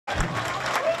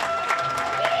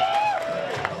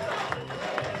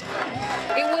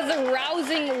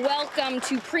rousing welcome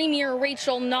to Premier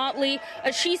Rachel Notley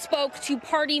as she spoke to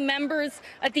party members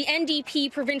at the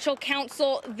NDP Provincial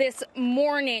Council this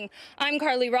morning. I'm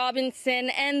Carly Robinson,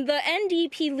 and the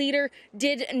NDP leader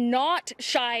did not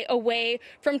shy away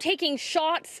from taking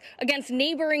shots against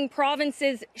neighboring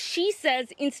provinces she says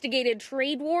instigated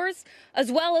trade wars,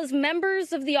 as well as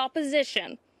members of the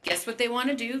opposition. Guess what they want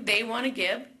to do? They want to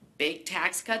give big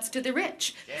tax cuts to the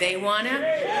rich. They want to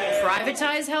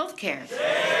privatize health care.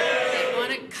 They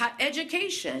want to cut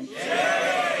education.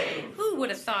 Who would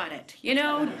have thought it? You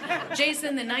know,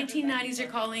 Jason, the 1990s are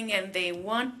calling and they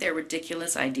want their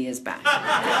ridiculous ideas back.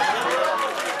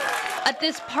 At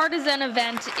this partisan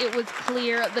event, it was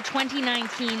clear the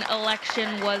 2019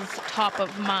 election was top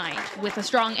of mind, with a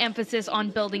strong emphasis on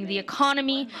building the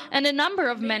economy and a number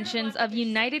of mentions of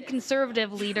United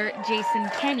Conservative leader Jason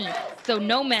Kenney, though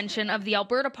no mention of the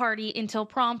Alberta Party until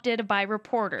prompted by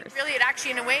reporters. Really, it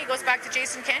actually, in a way, goes back to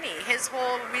Jason Kenney. His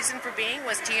whole reason for being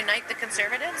was to unite the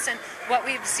Conservatives, and what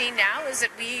we've seen now is that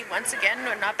we, once again,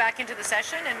 are not back into the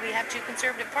session, and we have two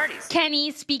Conservative parties.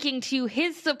 Kenney speaking to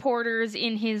his supporters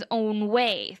in his own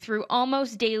way through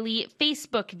almost daily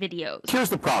Facebook videos. Here's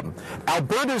the problem.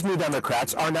 Alberta's New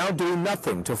Democrats are now doing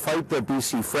nothing to fight their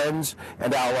BC friends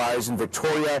and allies in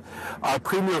Victoria. Our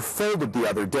premier folded the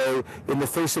other day in the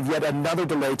face of yet another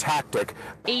delay tactic.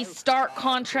 A stark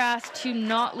contrast to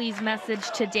Notley's message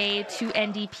today to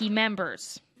NDP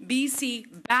members.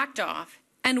 BC backed off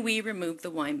and we removed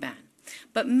the wine ban.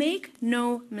 But make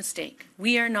no mistake,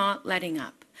 we are not letting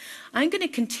up. I'm going to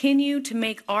continue to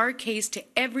make our case to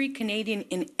every Canadian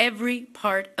in every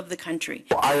part of the country.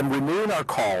 I am renewing our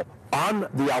call on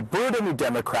the Alberta New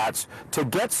Democrats to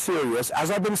get serious,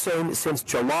 as I've been saying since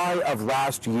July of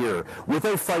last year, with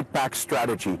a fight-back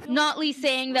strategy. Notley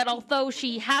saying that although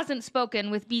she hasn't spoken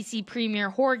with BC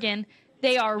Premier Horgan,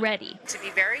 they are ready. To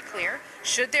be very clear,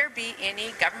 should there be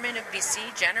any Government of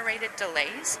BC generated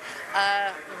delays,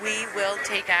 we will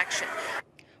take action.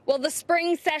 Well, the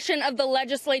spring session of the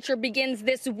legislature begins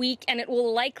this week, and it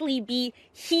will likely be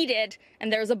heated.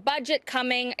 And there's a budget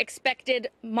coming, expected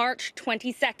March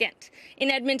 22nd. In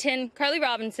Edmonton, Carly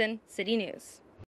Robinson, City News.